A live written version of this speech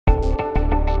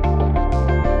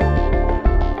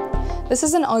This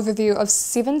is an overview of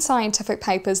 7 scientific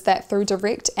papers that, through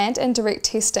direct and indirect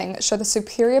testing, show the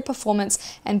superior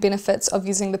performance and benefits of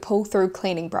using the pull-through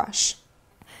cleaning brush.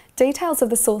 Details of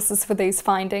the sources for these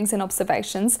findings and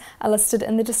observations are listed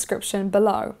in the description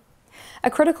below.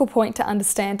 A critical point to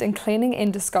understand in cleaning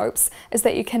endoscopes is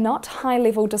that you cannot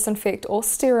high-level disinfect or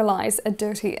sterilise a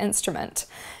dirty instrument.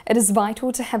 It is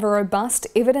vital to have a robust,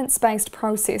 evidence-based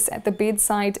process at the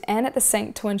bedside and at the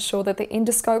sink to ensure that the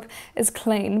endoscope is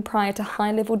clean prior to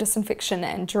high-level disinfection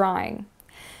and drying.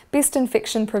 Best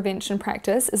infection prevention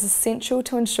practice is essential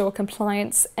to ensure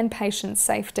compliance and patient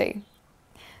safety.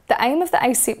 The aim of the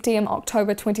Aseptium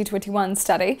October 2021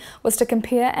 study was to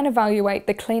compare and evaluate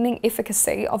the cleaning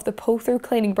efficacy of the pull-through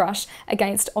cleaning brush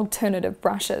against alternative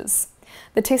brushes.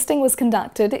 The testing was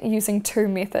conducted using 2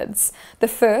 methods. The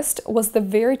first was the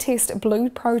VeriTest blue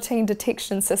protein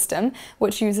detection system,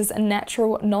 which uses a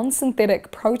natural, non-synthetic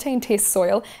protein test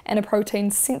soil and a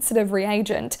protein-sensitive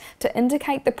reagent to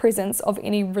indicate the presence of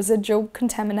any residual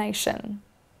contamination.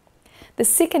 The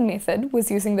second method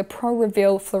was using the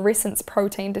ProReveal fluorescence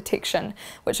protein detection,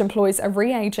 which employs a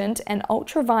reagent and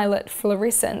ultraviolet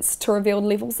fluorescence to reveal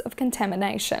levels of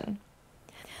contamination.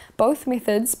 Both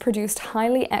methods produced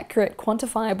highly accurate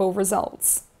quantifiable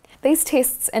results. These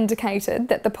tests indicated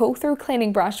that the pull-through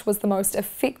cleaning brush was the most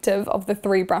effective of the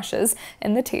 3 brushes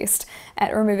in the test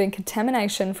at removing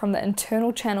contamination from the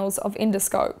internal channels of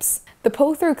endoscopes. The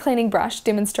pull-through cleaning brush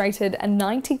demonstrated a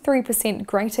 93%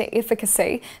 greater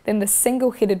efficacy than the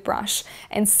single-headed brush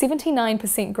and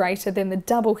 79% greater than the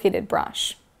double-headed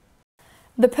brush.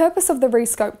 The purpose of the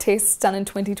Rescope tests done in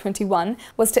 2021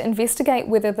 was to investigate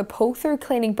whether the pull-through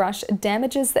cleaning brush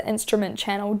damages the instrument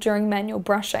channel during manual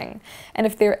brushing, and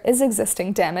if there is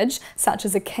existing damage, such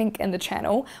as a kink in the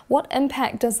channel, what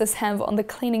impact does this have on the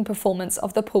cleaning performance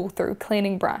of the pull-through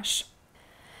cleaning brush?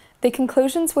 The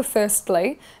conclusions were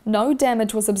firstly, no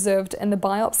damage was observed in the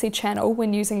biopsy channel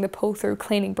when using the pull-through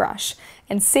cleaning brush,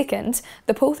 and second,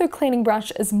 the pull-through cleaning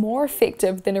brush is more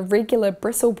effective than a regular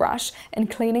bristle brush in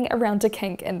cleaning around a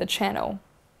kink in the channel.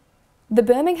 The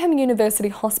Birmingham University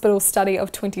Hospital study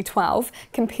of 2012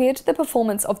 compared the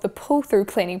performance of the pull-through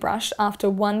cleaning brush after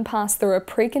 1 pass through a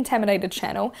pre-contaminated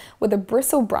channel with a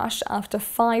bristle brush after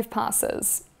 5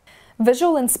 passes.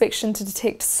 Visual inspection to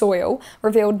detect soil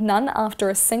revealed none after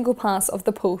a single pass of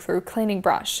the pull-through cleaning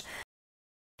brush.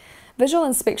 Visual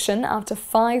inspection after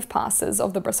 5 passes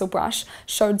of the bristle brush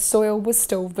showed soil was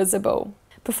still visible.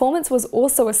 Performance was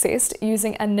also assessed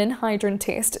using a ninhydrin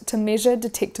test to measure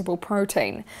detectable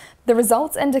protein. The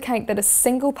results indicate that a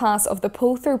single pass of the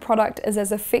pull-through product is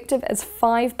as effective as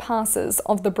 5 passes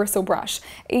of the bristle brush,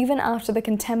 even after the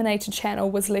contaminated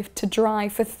channel was left to dry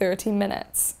for 30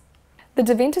 minutes. The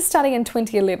Deventer study in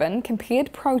 2011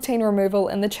 compared protein removal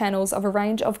in the channels of a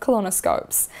range of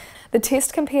colonoscopes. The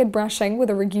test compared brushing with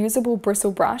a reusable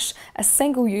bristle brush, a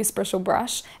single-use bristle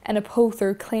brush, and a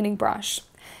pull-through cleaning brush.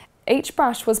 Each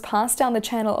brush was passed down the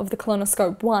channel of the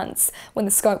colonoscope once when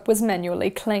the scope was manually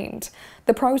cleaned.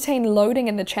 The protein loading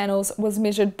in the channels was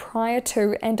measured prior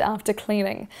to and after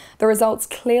cleaning. The results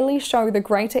clearly show the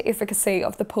greater efficacy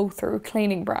of the pull-through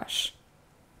cleaning brush.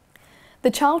 The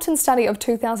Charlton Study of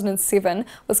 2007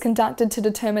 was conducted to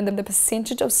determine the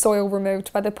percentage of soil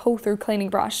removed by the pull-through cleaning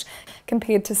brush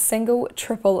compared to single,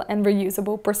 triple and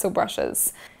reusable bristle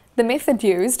brushes. The method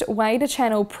used weighed a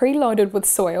channel preloaded with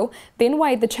soil, then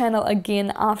weighed the channel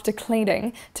again after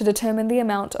cleaning to determine the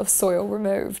amount of soil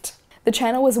removed. The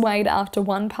channel was weighed after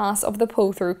 1 pass of the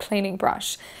pull-through cleaning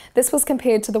brush. This was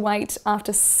compared to the weight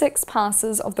after 6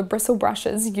 passes of the bristle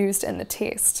brushes used in the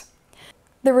test.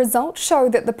 The results show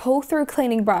that the pull-through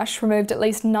cleaning brush removed at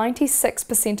least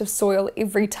 96% of soil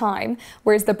every time,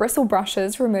 whereas the bristle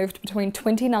brushes removed between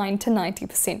 29 to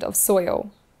 90% of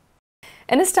soil.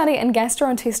 In a study in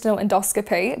gastrointestinal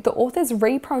endoscopy, the authors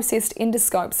reprocessed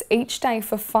endoscopes each day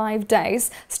for 5 days,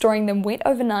 storing them wet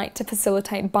overnight to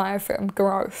facilitate biofilm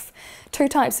growth. 2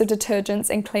 types of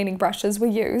detergents and cleaning brushes were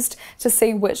used to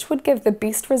see which would give the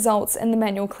best results in the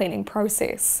manual cleaning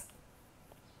process.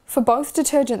 For both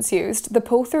detergents used, the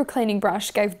pull-through cleaning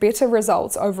brush gave better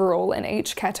results overall in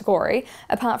each category,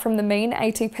 apart from the mean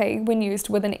ATP when used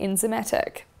with an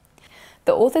enzymatic.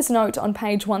 The authors note on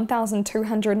page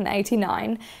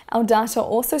 1289, our data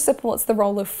also supports the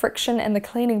role of friction in the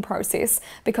cleaning process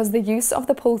because the use of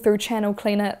the pull-through channel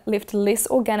cleaner left less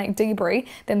organic debris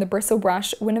than the bristle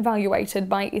brush when evaluated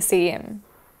by SEM.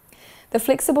 The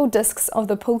flexible discs of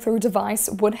the pull-through device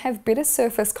would have better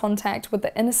surface contact with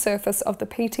the inner surface of the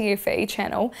PTFE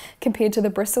channel compared to the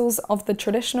bristles of the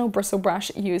traditional bristle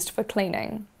brush used for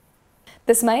cleaning.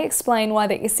 This may explain why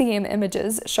the SEM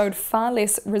images showed far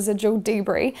less residual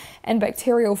debris and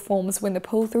bacterial forms when the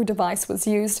pull-through device was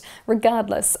used,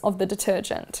 regardless of the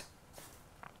detergent.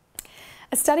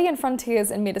 A study in Frontiers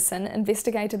in Medicine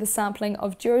investigated the sampling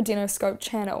of duodenoscope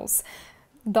channels.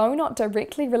 Though not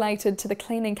directly related to the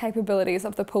cleaning capabilities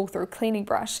of the pull-through cleaning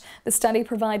brush, the study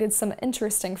provided some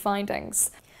interesting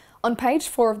findings. On page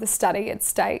 4 of the study, it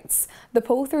states, the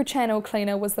pull-through channel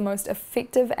cleaner was the most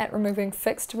effective at removing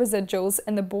fixed residuals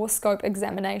in the borescope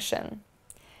examination.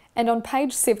 And on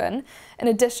page 7, in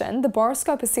addition, the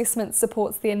borescope assessment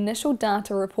supports the initial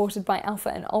data reported by Alpha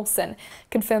and Olsen,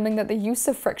 confirming that the use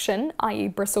of friction, i.e.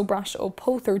 bristle brush or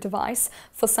pull-through device,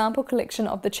 for sample collection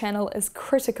of the channel is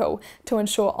critical to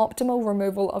ensure optimal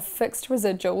removal of fixed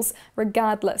residuals,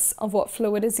 regardless of what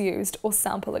fluid is used or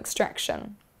sample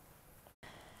extraction.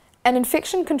 An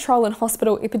infection control and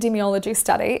hospital epidemiology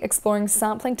study exploring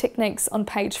sampling techniques on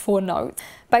page 4 notes.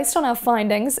 Based on our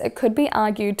findings, it could be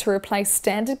argued to replace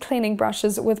standard cleaning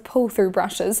brushes with pull-through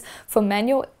brushes for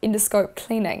manual endoscope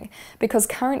cleaning. Because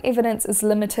current evidence is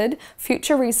limited,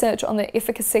 future research on the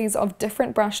efficacies of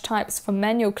different brush types for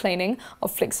manual cleaning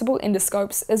of flexible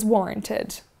endoscopes is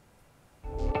warranted.